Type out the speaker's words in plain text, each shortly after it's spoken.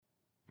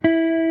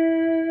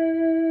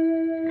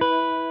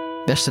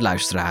Beste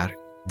luisteraar,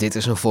 dit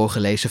is een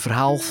voorgelezen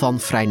verhaal van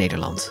Vrij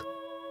Nederland.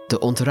 De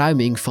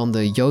ontruiming van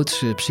de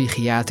Joodse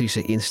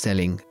psychiatrische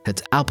instelling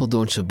Het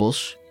Apeldoornse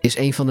Bos is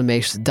een van de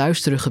meest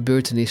duistere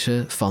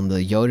gebeurtenissen van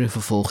de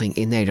Jodenvervolging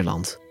in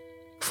Nederland.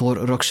 Voor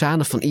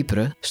Roxane van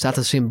Ypres staat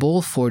het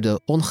symbool voor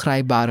de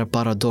ongrijpbare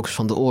paradox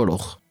van de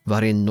oorlog,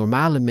 waarin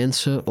normale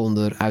mensen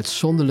onder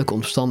uitzonderlijke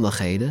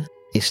omstandigheden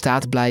in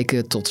staat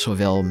blijken tot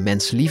zowel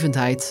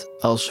menslievendheid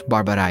als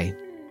barbarij.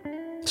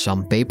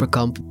 Sam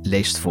Peperkamp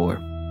leest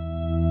voor.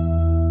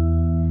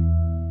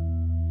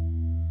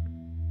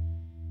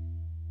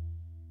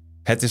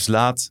 Het is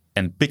laat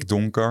en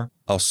pikdonker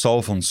als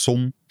Sal van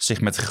Son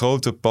zich met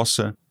grote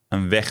passen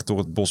een weg door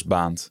het bos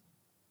baant.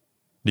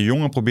 De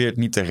jongen probeert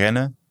niet te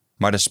rennen,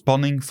 maar de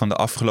spanning van de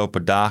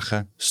afgelopen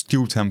dagen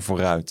stuwt hem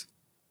vooruit.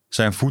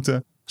 Zijn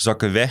voeten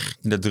zakken weg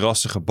in de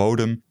drassige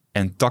bodem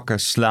en takken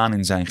slaan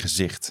in zijn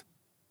gezicht.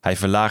 Hij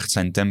verlaagt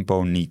zijn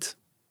tempo niet.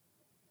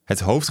 Het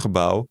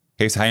hoofdgebouw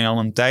heeft hij al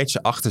een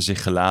tijdje achter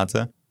zich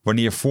gelaten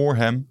wanneer voor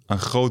hem een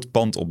groot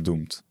pand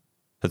opdoemt.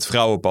 Het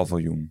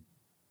vrouwenpaviljoen.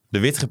 De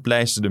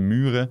witgepleisterde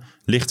muren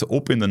lichten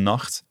op in de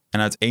nacht en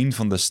uit een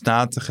van de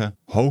statige,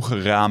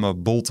 hoge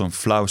ramen bolt een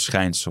flauw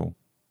schijnsel.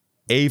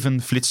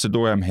 Even flitst er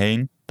door hem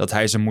heen dat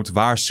hij ze moet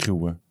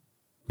waarschuwen.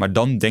 Maar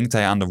dan denkt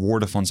hij aan de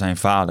woorden van zijn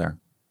vader.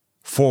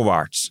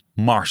 Voorwaarts,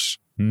 mars,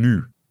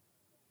 nu.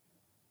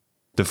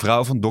 De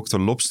vrouw van dokter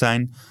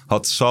Lopstein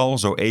had Sal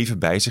zo even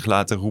bij zich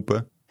laten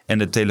roepen en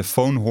de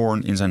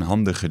telefoonhoorn in zijn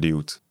handen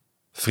geduwd.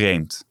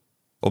 Vreemd.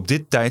 Op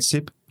dit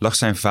tijdstip lag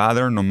zijn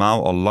vader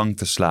normaal al lang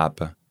te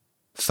slapen.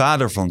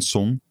 Vader van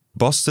Son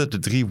baste de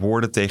 3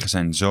 woorden tegen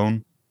zijn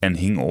zoon en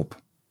hing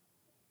op.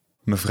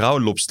 Mevrouw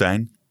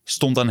Lopstein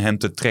stond aan hem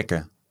te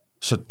trekken.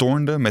 Ze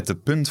tornde met de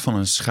punt van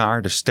een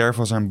schaar de ster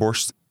van zijn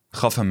borst,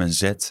 gaf hem een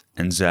zet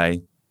en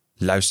zei: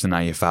 luister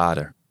naar je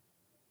vader.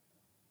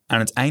 Aan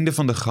het einde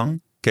van de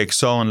gang keek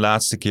Sal een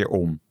laatste keer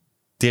om.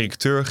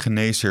 Directeur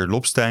geneesheer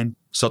Lopstein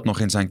zat nog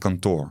in zijn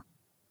kantoor.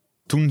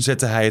 Toen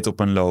zette hij het op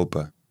een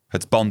lopen,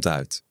 het pand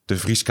uit, de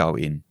vrieskou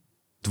in.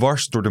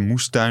 Dwars door de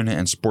moestuinen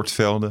en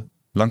sportvelden,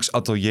 langs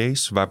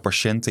ateliers waar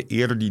patiënten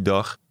eerder die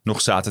dag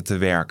nog zaten te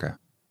werken.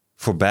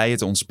 Voorbij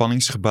het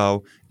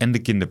ontspanningsgebouw en de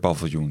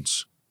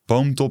kinderpaviljoens.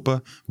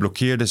 Boomtoppen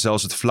blokkeerden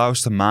zelfs het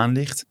flauwste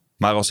maanlicht,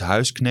 maar als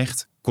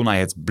huisknecht kon hij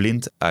het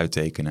blind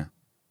uittekenen.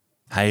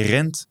 Hij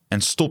rent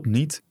en stopt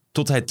niet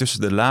tot hij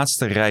tussen de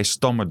laatste rij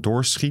stammen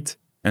doorschiet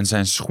en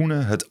zijn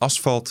schoenen het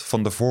asfalt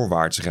van de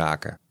voorwaarts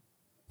raken.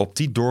 Op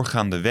die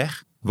doorgaande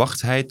weg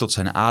wacht hij tot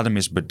zijn adem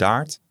is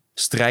bedaard,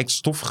 strijkt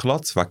stof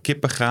glad waar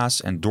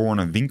kippengaas en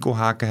doornen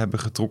winkelhaken hebben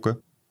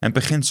getrokken en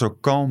begint zo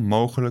kalm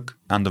mogelijk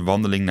aan de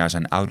wandeling naar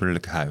zijn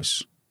ouderlijk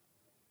huis.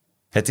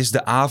 Het is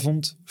de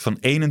avond van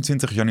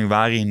 21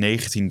 januari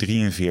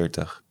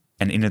 1943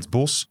 en in het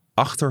bos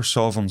achter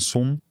Sal van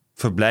Son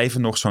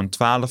verblijven nog zo'n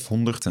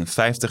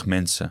 1250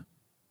 mensen.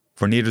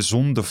 Wanneer de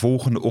zon de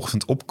volgende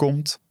ochtend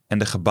opkomt en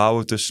de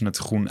gebouwen tussen het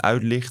groen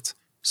uitlicht,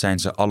 zijn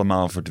ze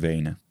allemaal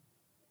verdwenen.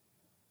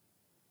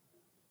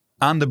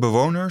 Aan de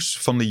bewoners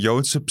van de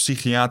Joodse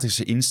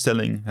psychiatrische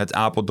instelling Het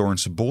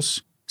Apeldoornse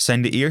Bos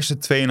zijn de eerste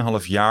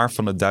 2,5 jaar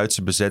van de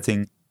Duitse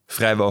bezetting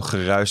vrijwel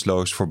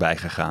geruisloos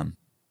voorbijgegaan.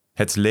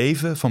 Het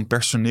leven van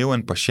personeel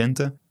en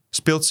patiënten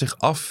speelt zich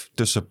af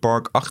tussen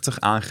parkachtig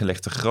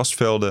aangelegde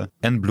grasvelden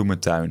en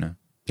bloementuinen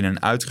in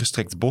een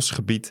uitgestrekt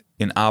bosgebied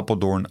in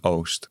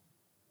Apeldoorn-Oost.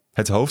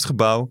 Het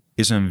hoofdgebouw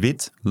is een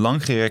wit,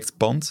 langgerekt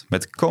pand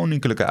met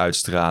koninklijke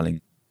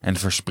uitstraling en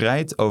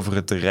verspreid over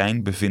het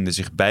terrein bevinden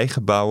zich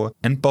bijgebouwen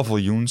en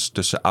paviljoens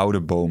tussen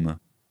oude bomen.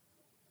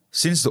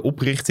 Sinds de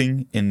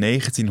oprichting in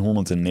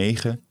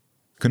 1909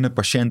 kunnen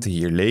patiënten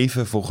hier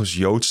leven volgens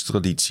Joods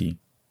traditie,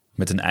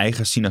 met een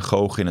eigen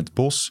synagoge in het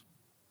bos,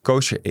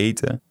 kosher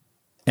eten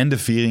en de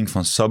viering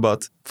van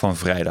Sabbat van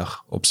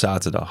vrijdag op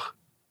zaterdag.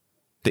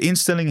 De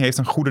instelling heeft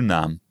een goede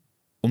naam.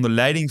 Onder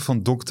leiding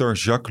van dokter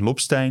Jacques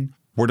Lopstein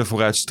worden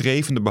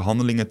vooruitstrevende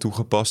behandelingen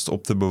toegepast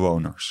op de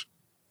bewoners.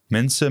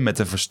 Mensen met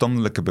een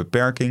verstandelijke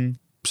beperking,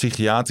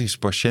 psychiatrische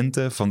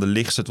patiënten van de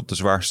lichtste tot de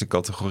zwaarste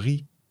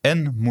categorie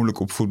en moeilijk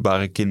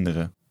opvoedbare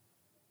kinderen.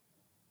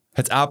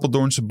 Het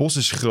Apeldoornse Bos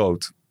is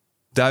groot.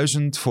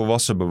 1000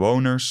 volwassen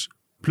bewoners,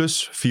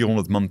 plus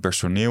 400 man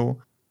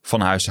personeel,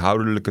 van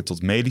huishoudelijke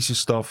tot medische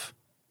staf,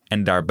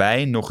 en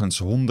daarbij nog eens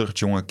 100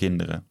 jonge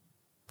kinderen.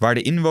 Waar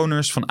de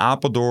inwoners van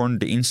Apeldoorn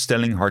de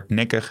instelling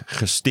hardnekkig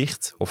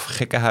gesticht of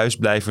gekkenhuis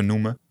blijven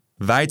noemen,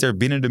 waait er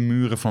binnen de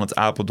muren van het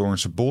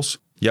Apeldoornse Bos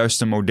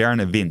juist een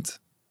moderne wind.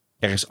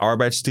 Er is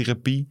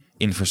arbeidstherapie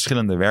in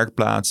verschillende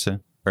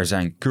werkplaatsen, er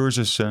zijn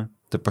cursussen,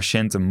 de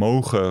patiënten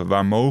mogen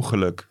waar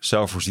mogelijk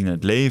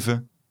zelfvoorzienend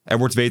leven, er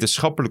wordt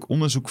wetenschappelijk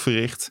onderzoek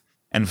verricht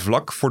en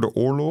vlak voor de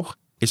oorlog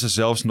is er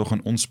zelfs nog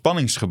een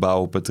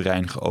ontspanningsgebouw op het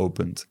terrein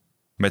geopend,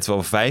 met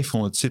wel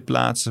 500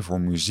 zitplaatsen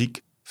voor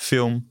muziek,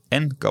 film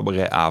en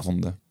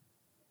cabaretavonden.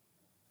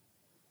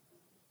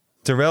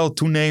 Terwijl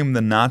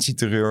toenemende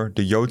nazi-terreur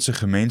de Joodse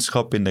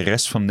gemeenschap in de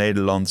rest van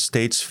Nederland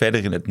steeds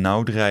verder in het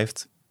nauw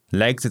drijft,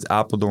 lijkt het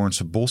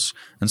Apeldoornse Bos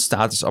een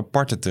status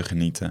aparte te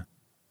genieten.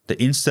 De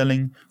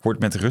instelling wordt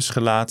met rust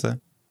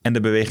gelaten en de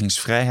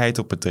bewegingsvrijheid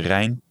op het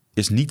terrein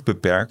is niet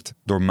beperkt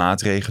door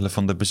maatregelen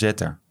van de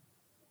bezetter.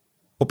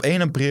 Op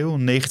 1 april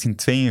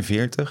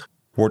 1942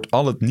 wordt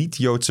al het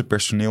niet-Joodse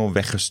personeel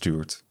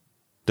weggestuurd.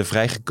 De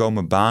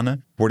vrijgekomen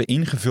banen worden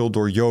ingevuld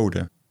door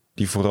Joden,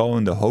 die vooral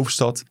in de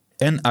hoofdstad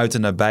en uit de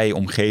nabije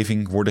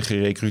omgeving worden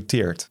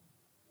gerekruteerd.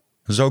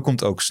 Zo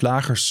komt ook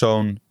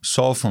slagerszoon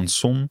Sal van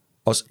Son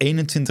als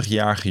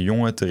 21-jarige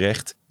jongen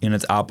terecht in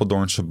het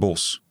Apeldoornse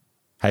bos.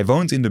 Hij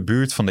woont in de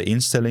buurt van de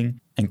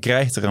instelling en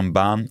krijgt er een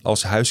baan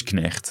als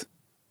huisknecht.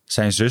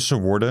 Zijn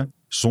zussen worden,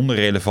 zonder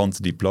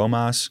relevante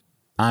diploma's,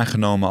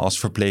 aangenomen als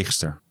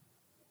verpleegster.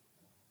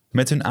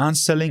 Met hun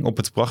aanstelling op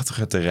het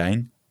prachtige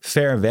terrein,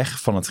 ver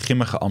weg van het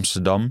grimmige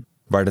Amsterdam,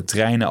 waar de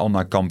treinen al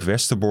naar kamp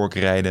Westerbork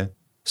rijden,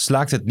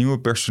 slaakt het nieuwe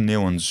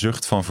personeel een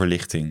zucht van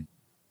verlichting.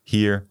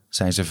 Hier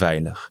zijn ze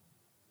veilig.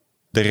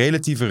 De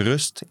relatieve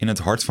rust in het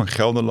hart van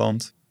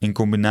Gelderland, in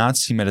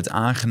combinatie met het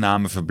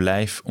aangename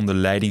verblijf onder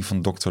leiding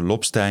van dokter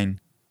Lopstein,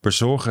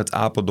 bezorgen het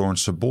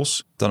Apeldoornse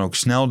bos dan ook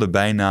snel de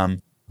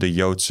bijnaam de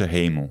Joodse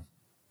hemel.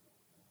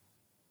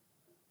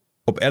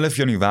 Op 11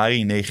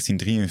 januari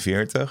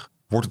 1943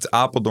 wordt het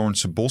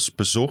Apeldoornse bos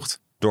bezocht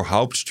door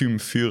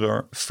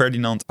Hauptsturmführer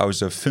Ferdinand aus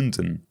der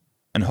Funten,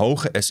 een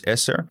hoge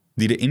SS'er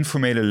die de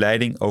informele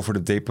leiding over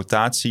de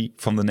deportatie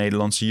van de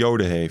Nederlandse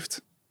Joden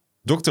heeft.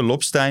 Dr.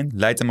 Lopstein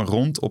leidt hem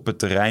rond op het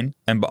terrein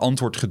en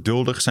beantwoordt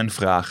geduldig zijn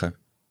vragen.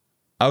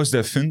 Aus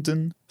der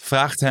Funten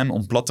vraagt hem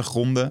om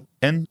plattegronden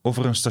en of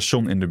er een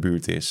station in de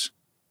buurt is.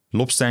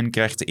 Lopstein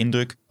krijgt de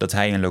indruk dat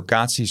hij een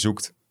locatie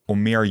zoekt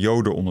om meer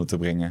Joden onder te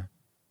brengen.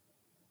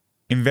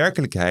 In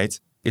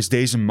werkelijkheid is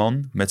deze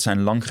man met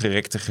zijn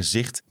langgerekte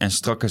gezicht en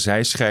strakke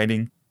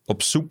zijscheiding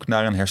op zoek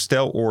naar een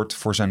hersteloord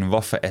voor zijn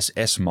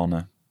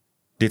Waffen-SS-mannen.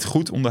 Dit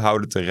goed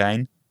onderhouden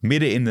terrein,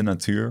 midden in de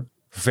natuur,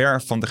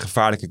 ver van de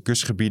gevaarlijke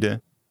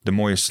kustgebieden, de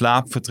mooie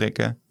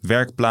slaapvertrekken,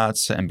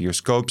 werkplaatsen en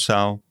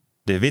bioscoopzaal,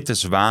 de witte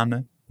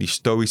zwanen die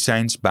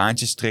stoïcijns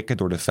baantjes trekken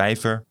door de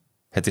vijver,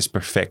 het is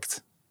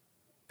perfect.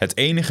 Het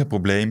enige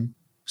probleem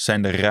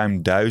zijn de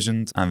ruim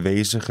 1000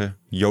 aanwezige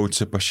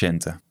Joodse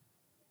patiënten.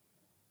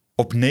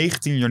 Op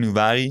 19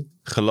 januari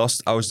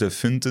gelast aus der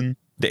Funten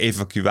de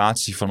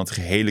evacuatie van het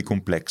gehele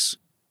complex.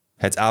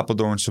 Het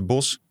Apeldoornse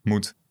bos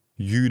moet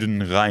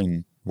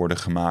Judenrein worden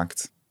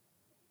gemaakt.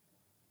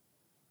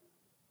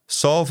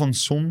 Sal van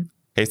Son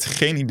heeft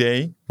geen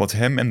idee wat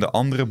hem en de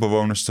andere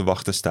bewoners te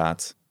wachten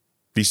staat.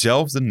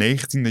 Diezelfde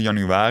 19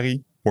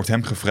 januari wordt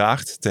hem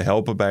gevraagd te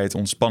helpen bij het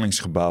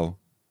ontspanningsgebouw.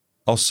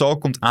 Als Sal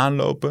komt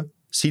aanlopen,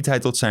 ziet hij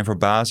tot zijn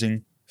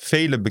verbazing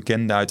vele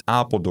bekenden uit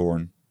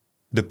Apeldoorn.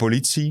 De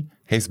politie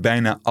heeft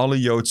bijna alle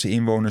Joodse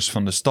inwoners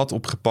van de stad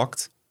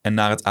opgepakt en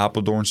naar het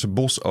Apeldoornse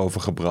bos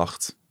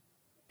overgebracht.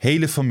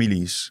 Hele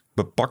families,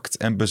 bepakt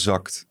en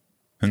bezakt,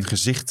 hun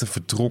gezichten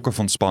vertrokken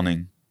van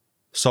spanning.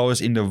 Sal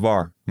is in de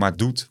war, maar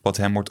doet wat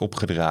hem wordt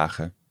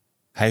opgedragen.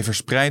 Hij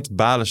verspreidt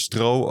balen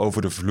stro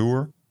over de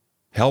vloer,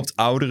 helpt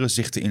ouderen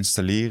zich te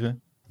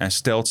installeren en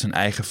stelt zijn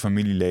eigen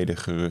familieleden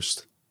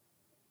gerust.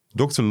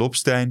 Dr.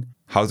 Lopstein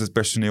houdt het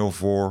personeel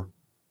voor: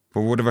 we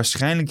worden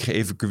waarschijnlijk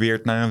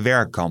geëvacueerd naar een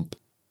werkkamp.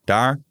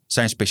 Daar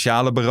zijn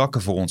speciale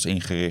barakken voor ons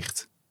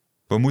ingericht.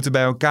 We moeten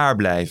bij elkaar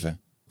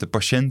blijven. De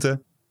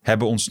patiënten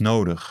hebben ons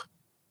nodig.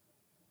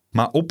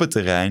 Maar op het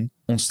terrein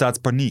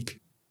ontstaat paniek.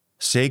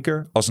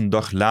 Zeker als een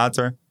dag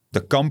later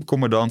de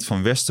kampcommandant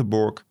van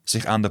Westerbork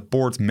zich aan de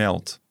poort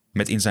meldt,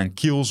 met in zijn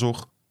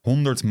kielzog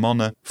 100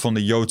 mannen van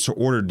de Joodse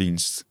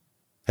ordendienst.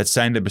 Het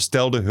zijn de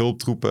bestelde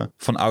hulptroepen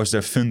van aus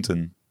der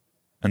Funten.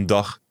 Een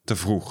dag te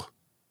vroeg.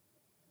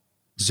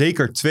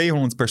 Zeker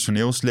 200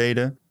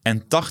 personeelsleden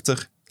en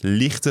 80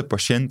 lichte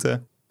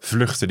patiënten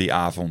vluchten die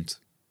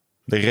avond.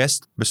 De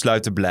rest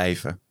besluit te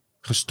blijven,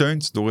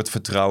 gesteund door het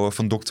vertrouwen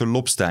van dokter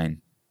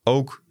Lopstein,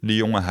 ook de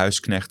jonge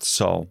huisknecht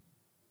Sal.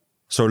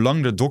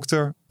 Zolang de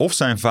dokter of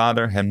zijn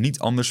vader hem niet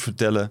anders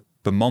vertellen,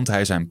 bemant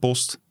hij zijn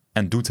post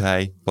en doet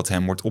hij wat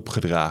hem wordt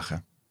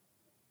opgedragen.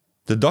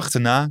 De dag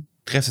daarna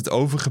treft het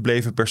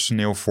overgebleven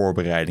personeel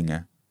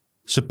voorbereidingen.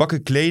 Ze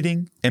pakken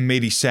kleding en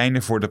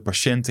medicijnen voor de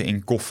patiënten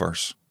in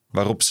koffers,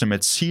 waarop ze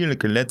met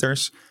sierlijke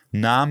letters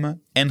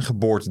namen en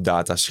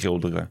geboortedata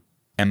schilderen,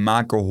 en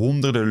maken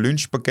honderden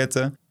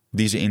lunchpakketten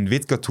die ze in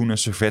wit katoenen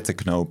servetten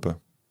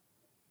knopen.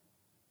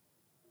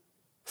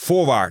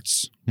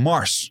 Voorwaarts,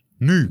 mars,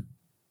 nu!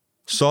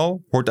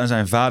 Sal hoort aan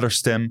zijn vaders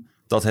stem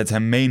dat het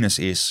hem menens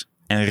is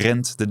en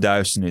rent de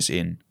duisternis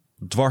in,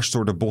 dwars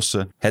door de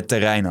bossen het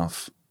terrein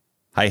af.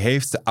 Hij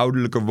heeft de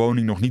ouderlijke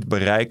woning nog niet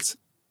bereikt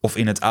of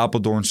in het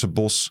Apeldoornse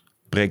bos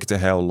breekt de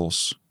hel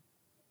los.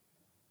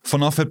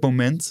 Vanaf het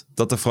moment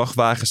dat de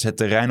vrachtwagens het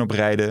terrein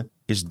oprijden,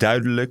 is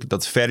duidelijk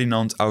dat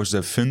Ferdinand aus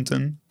der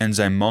Funten en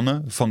zijn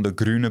mannen van de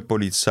Grüne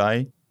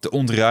Polizei de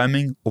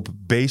ontruiming op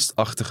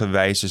beestachtige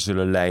wijze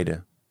zullen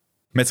leiden.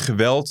 Met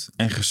geweld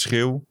en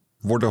geschreeuw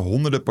worden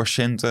honderden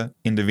patiënten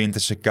in de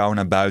winterse kou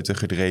naar buiten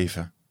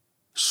gedreven.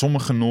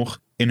 Sommigen nog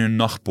in hun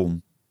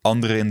nachtpon,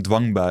 anderen in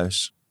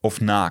dwangbuis of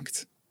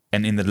naakt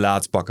en in de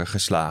laadpakken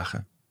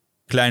geslagen.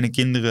 Kleine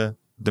kinderen,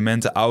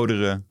 demente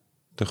ouderen,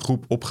 de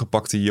groep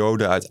opgepakte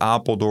Joden uit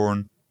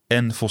Apeldoorn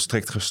en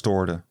volstrekt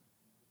gestoorden.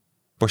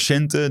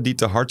 Patiënten die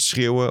te hard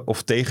schreeuwen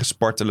of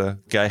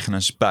tegenspartelen krijgen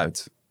een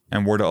spuit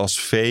en worden als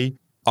vee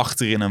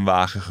achterin een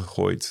wagen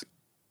gegooid.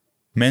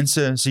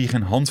 Mensen zien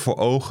geen hand voor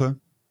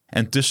ogen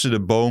en tussen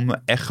de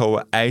bomen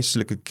echoen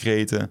ijselijke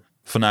kreten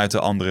vanuit de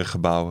andere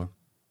gebouwen.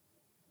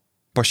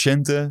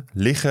 Patiënten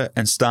liggen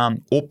en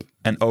staan op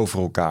en over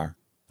elkaar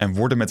en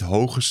worden met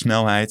hoge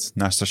snelheid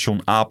naar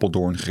station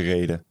Apeldoorn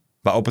gereden,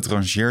 waar op het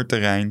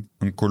rangeerterrein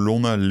een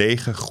kolonne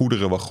lege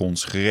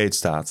goederenwagons gereed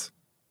staat.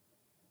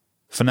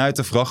 Vanuit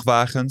de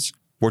vrachtwagens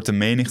wordt de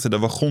menigte de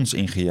wagons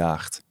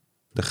ingejaagd.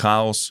 De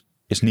chaos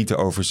is niet te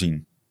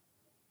overzien.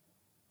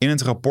 In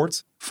het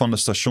rapport van de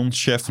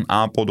stationschef van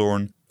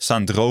Apeldoorn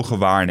staan droge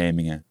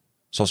waarnemingen,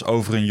 zoals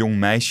over een jong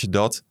meisje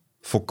dat,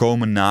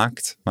 volkomen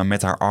naakt, maar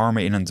met haar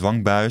armen in een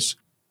dwangbuis,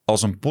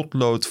 als een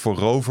potlood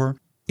voorover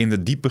in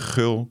de diepe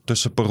geul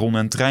tussen perron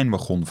en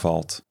treinwagon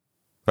valt,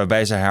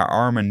 waarbij zij haar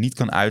armen niet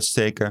kan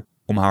uitsteken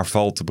om haar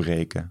val te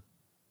breken.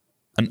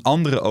 Een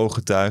andere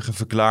ooggetuige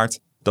verklaart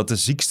dat de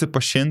ziekste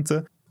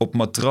patiënten op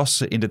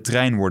matrassen in de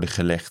trein worden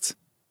gelegd,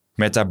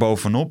 met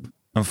daarbovenop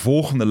een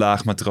volgende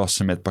laag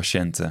matrassen met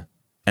patiënten,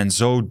 en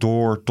zo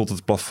door tot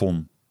het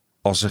plafond,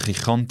 als een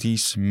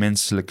gigantisch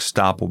menselijk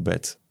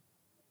stapelbed.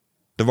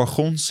 De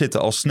wagons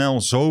zitten al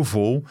snel zo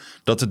vol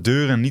dat de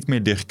deuren niet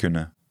meer dicht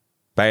kunnen.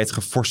 Bij het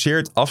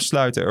geforceerd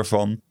afsluiten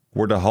ervan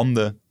worden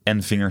handen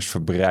en vingers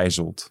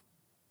verbrijzeld.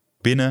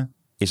 Binnen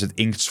is het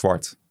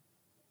inktzwart.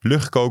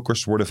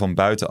 Luchtkokers worden van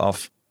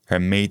buitenaf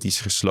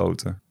hermetisch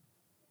gesloten.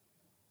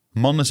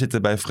 Mannen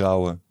zitten bij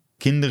vrouwen,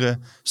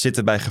 kinderen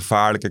zitten bij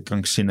gevaarlijke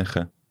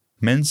krankzinnigen,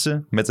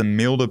 mensen met een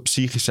milde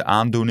psychische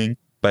aandoening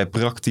bij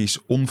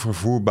praktisch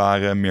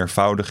onvervoerbare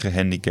meervoudige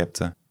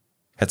handicapten.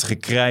 Het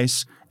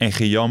gekrijs en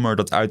gejammer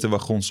dat uit de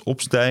wagons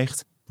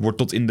opstijgt, wordt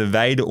tot in de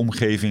wijde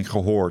omgeving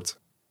gehoord.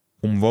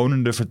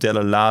 Omwonenden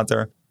vertellen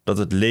later dat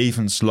het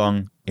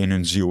levenslang in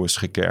hun ziel is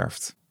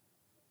gekerfd.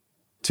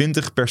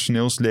 20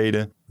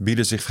 personeelsleden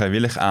bieden zich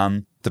vrijwillig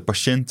aan de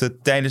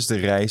patiënten tijdens de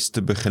reis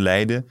te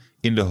begeleiden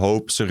in de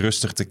hoop ze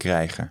rustig te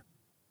krijgen.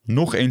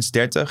 Nog eens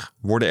 30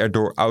 worden er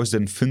door Aus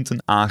den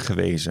Funten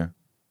aangewezen.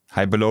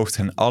 Hij belooft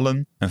hen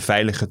allen een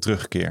veilige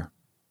terugkeer.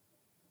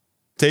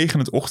 Tegen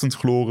het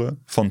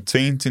ochtendgloren van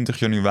 22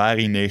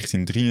 januari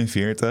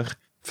 1943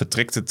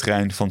 vertrekt de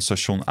trein van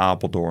station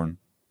Apeldoorn,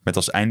 met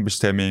als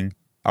eindbestemming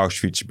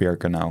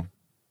Auschwitz-Birkenau.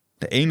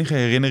 De enige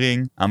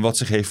herinnering aan wat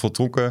zich heeft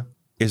voltrokken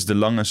is de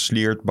lange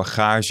sliert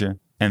bagage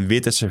en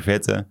witte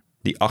servetten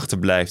die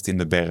achterblijft in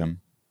de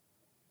berm.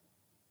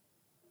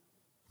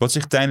 Wat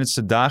zich tijdens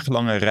de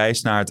dagenlange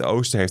reis naar het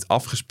oosten heeft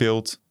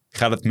afgespeeld,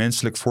 gaat het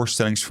menselijk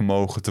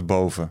voorstellingsvermogen te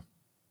boven.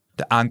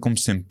 De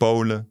aankomst in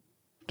Polen,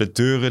 de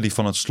deuren die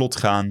van het slot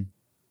gaan,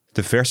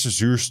 de verse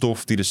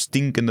zuurstof die de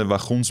stinkende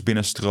wagons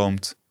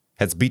binnenstroomt,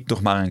 het biedt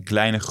nog maar een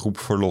kleine groep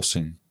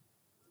verlossing.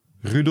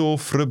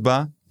 Rudolf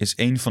Rubba is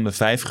een van de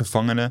 5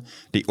 gevangenen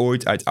die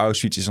ooit uit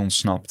Auschwitz is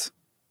ontsnapt.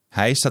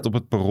 Hij staat op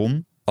het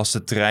perron als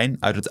de trein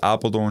uit het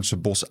Apeldoornse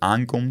bos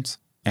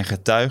aankomt en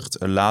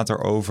getuigt er later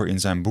over in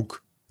zijn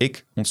boek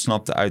Ik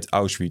ontsnapte uit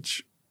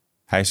Auschwitz.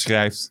 Hij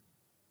schrijft: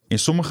 in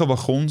sommige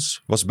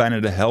wagons was bijna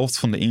de helft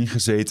van de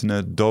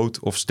ingezetenen dood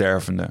of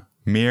stervende,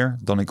 meer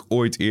dan ik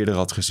ooit eerder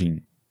had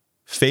gezien.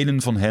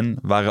 Velen van hen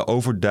waren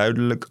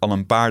overduidelijk al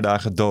een paar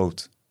dagen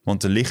dood,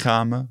 want de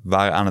lichamen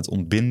waren aan het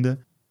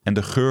ontbinden en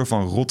de geur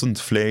van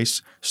rottend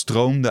vlees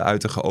stroomde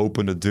uit de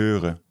geopende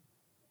deuren.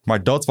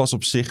 Maar dat was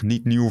op zich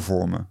niet nieuw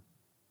voor me.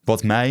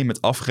 Wat mij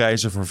met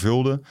afgrijzen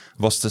vervulde,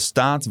 was de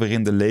staat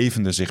waarin de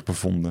levenden zich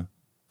bevonden.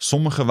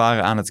 Sommigen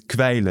waren aan het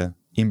kwijlen,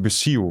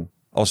 imbeciel,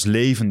 als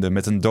levenden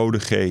met een dode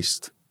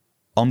geest.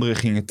 Anderen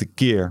gingen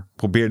tekeer,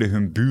 probeerden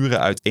hun buren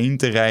uiteen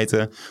te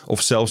rijten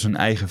of zelfs hun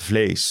eigen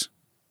vlees.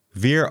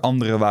 Weer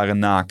anderen waren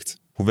naakt,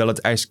 hoewel het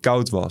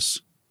ijskoud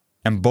was.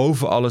 En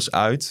boven alles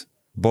uit,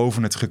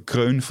 boven het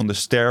gekreun van de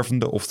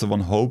stervende of de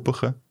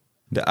wanhopige,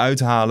 de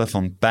uithalen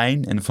van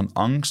pijn en van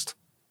angst,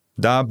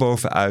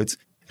 daarbovenuit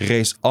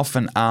rees af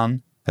en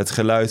aan het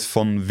geluid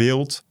van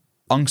wild,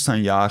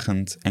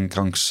 angstaanjagend en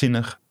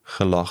krankzinnig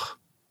gelach.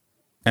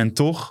 En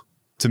toch,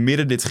 te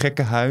midden dit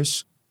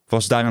gekkenhuis,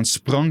 was daar een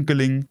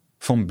sprankeling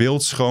van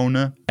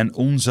beeldschone en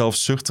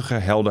onzelfzuchtige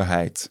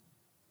helderheid.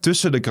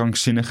 Tussen de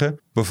krankzinnigen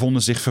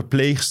bevonden zich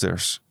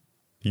verpleegsters,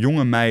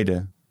 jonge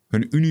meiden,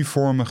 hun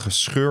uniformen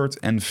gescheurd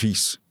en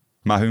vies,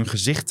 maar hun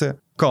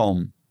gezichten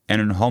kalm en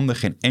hun handen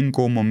geen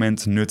enkel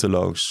moment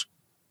nutteloos.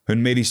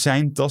 Hun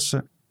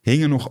medicijntassen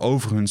hingen nog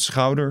over hun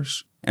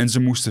schouders en ze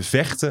moesten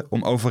vechten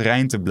om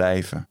overeind te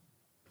blijven.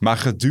 Maar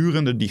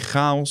gedurende die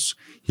chaos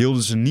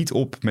hielden ze niet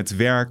op met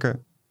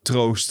werken,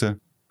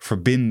 troosten,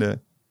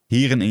 verbinden,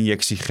 hier een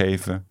injectie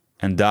geven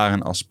en daar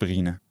een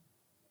aspirine.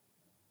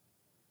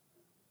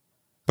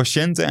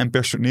 Patiënten en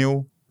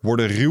personeel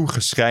worden ruw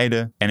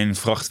gescheiden en in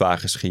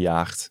vrachtwagens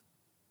gejaagd.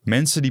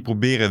 Mensen die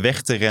proberen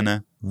weg te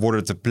rennen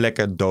worden ter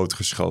plekke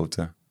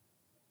doodgeschoten.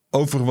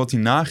 Over wat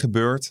hierna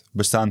gebeurt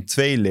bestaan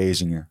 2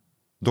 lezingen.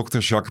 Dr.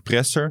 Jacques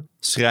Presser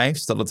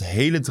schrijft dat het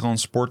hele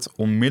transport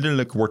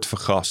onmiddellijk wordt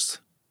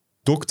vergast.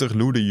 Dr.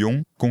 Lou de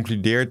Jong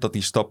concludeert dat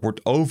die stap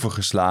wordt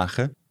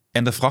overgeslagen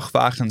en de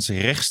vrachtwagens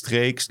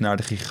rechtstreeks naar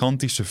de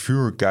gigantische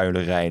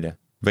vuurkuilen rijden,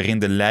 waarin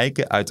de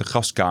lijken uit de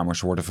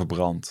gaskamers worden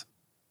verbrand.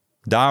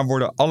 Daar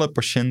worden alle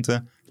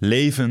patiënten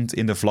levend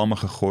in de vlammen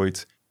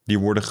gegooid, die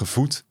worden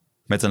gevoed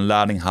met een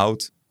lading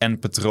hout en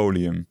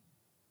petroleum.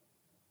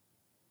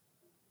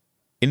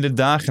 In de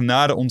dagen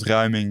na de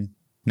ontruiming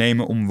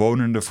nemen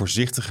omwonenden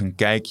voorzichtig een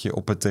kijkje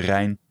op het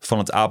terrein van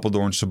het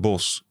Apeldoornse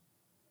Bos.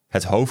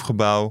 Het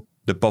hoofdgebouw,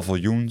 de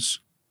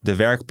paviljoens, de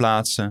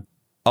werkplaatsen,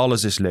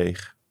 alles is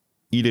leeg.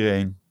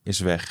 Iedereen is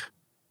weg.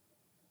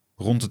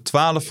 Rond de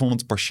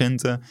 1200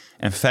 patiënten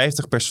en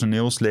 50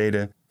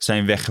 personeelsleden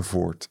zijn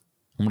weggevoerd.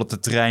 Omdat de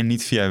trein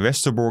niet via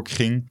Westerbork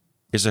ging,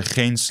 is er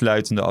geen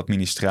sluitende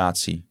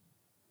administratie.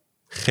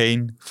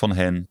 Geen van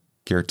hen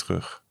keert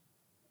terug.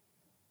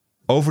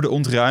 Over de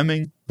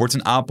ontruiming wordt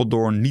in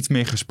Apeldoorn niet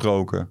meer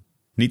gesproken,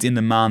 niet in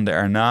de maanden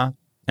erna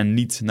en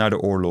niet na de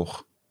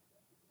oorlog.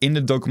 In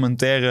de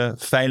documentaire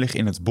Veilig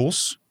in het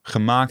Bos,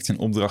 gemaakt in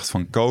opdracht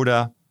van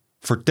Coda,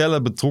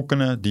 vertellen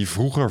betrokkenen die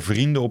vroeger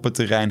vrienden op het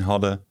terrein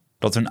hadden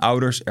dat hun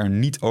ouders er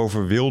niet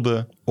over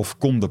wilden of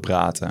konden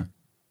praten.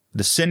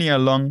 Decennia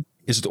lang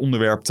is het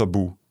onderwerp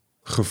taboe,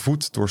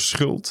 gevoed door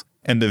schuld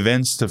en de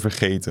wens te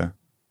vergeten.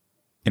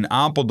 In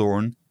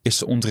Apeldoorn is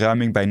de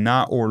ontruiming bij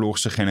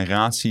naoorlogse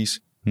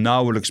generaties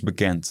nauwelijks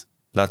bekend,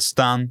 laat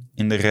staan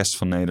in de rest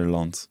van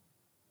Nederland.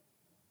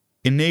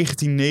 In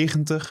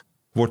 1990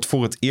 wordt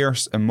voor het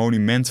eerst een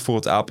monument voor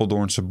het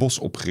Apeldoornse Bos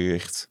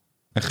opgericht.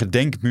 Een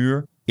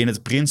gedenkmuur in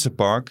het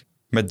Prinsenpark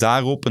met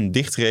daarop een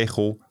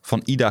dichtregel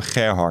van Ida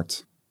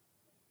Gerhard.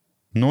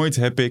 Nooit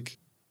heb ik,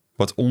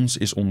 wat ons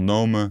is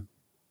ontnomen,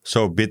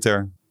 zo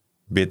bitter,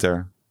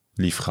 bitter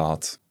lief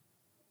gehad.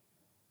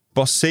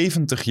 Pas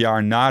 70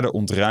 jaar na de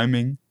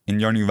ontruiming, in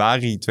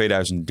januari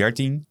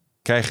 2013,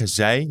 krijgen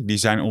zij die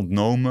zijn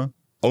ontnomen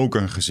ook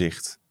een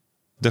gezicht.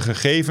 De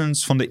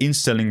gegevens van de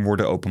instelling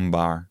worden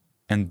openbaar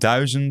en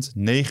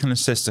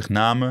 1069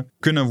 namen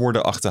kunnen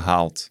worden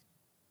achterhaald.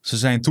 Ze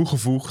zijn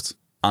toegevoegd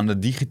aan de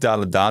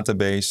digitale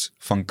database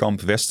van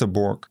kamp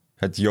Westerbork,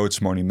 het Joods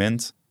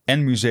Monument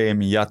en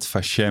Museum Yad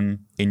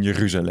Vashem in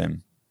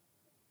Jeruzalem.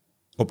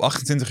 Op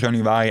 28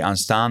 januari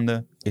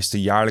aanstaande is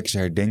de jaarlijkse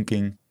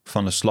herdenking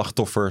van de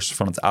slachtoffers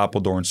van het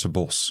Apeldoornse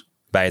Bos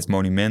bij het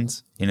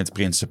monument in het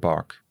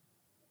Prinsenpark.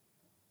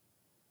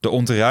 De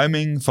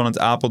ontruiming van het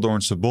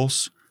Apeldoornse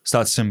Bos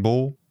staat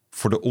symbool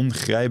voor de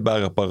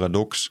ongrijpbare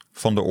paradox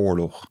van de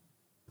oorlog,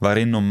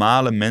 waarin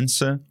normale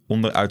mensen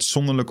onder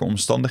uitzonderlijke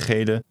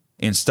omstandigheden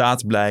in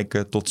staat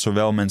blijken tot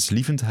zowel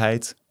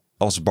menslievendheid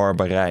als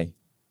barbarij.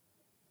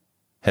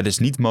 Het is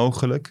niet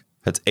mogelijk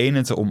het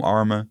ene te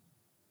omarmen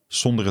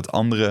zonder het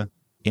andere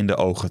in de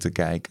ogen te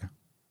kijken.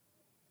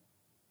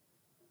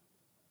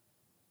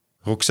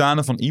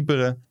 Roxane van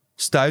Iperen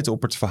stuitte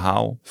op het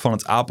verhaal van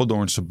het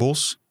Apeldoornse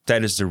Bos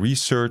tijdens de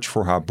research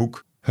voor haar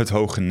boek Het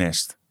Hoge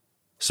Nest.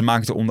 Ze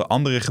maakte onder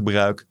andere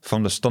gebruik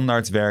van de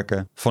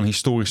standaardwerken van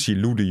historici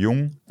Lou de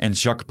Jong en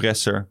Jacques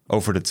Presser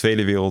over de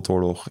Tweede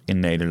Wereldoorlog in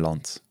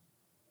Nederland.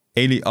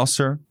 Elie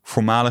Asser,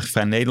 voormalig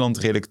Vrij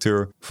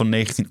Nederland-redacteur van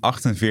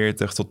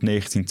 1948 tot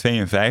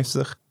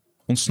 1952,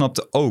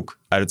 ontsnapte ook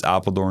uit het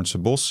Apeldoornse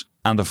Bos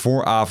aan de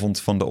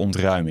vooravond van de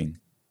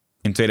ontruiming.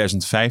 In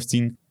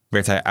 2015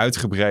 werd hij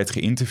uitgebreid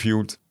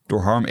geïnterviewd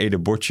door Harm Ede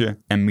Botje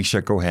en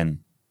Misha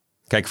Cohen.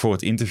 Kijk voor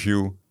het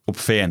interview op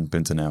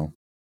vn.nl.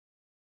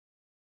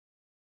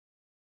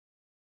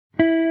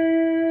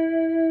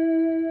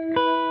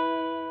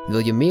 Wil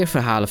je meer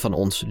verhalen van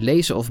ons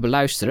lezen of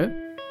beluisteren?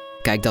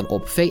 Kijk dan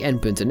op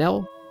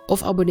vn.nl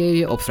of abonneer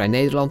je op Vrij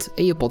Nederland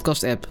in je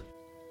podcast-app.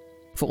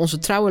 Voor onze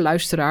trouwe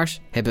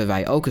luisteraars hebben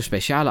wij ook een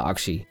speciale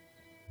actie.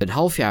 Een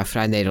half jaar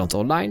Vrij Nederland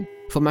online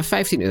voor maar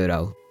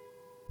 €15.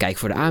 Kijk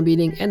voor de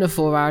aanbieding en de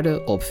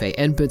voorwaarden op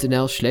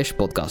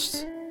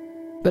vn.nl/podcast.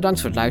 Bedankt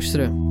voor het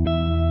luisteren.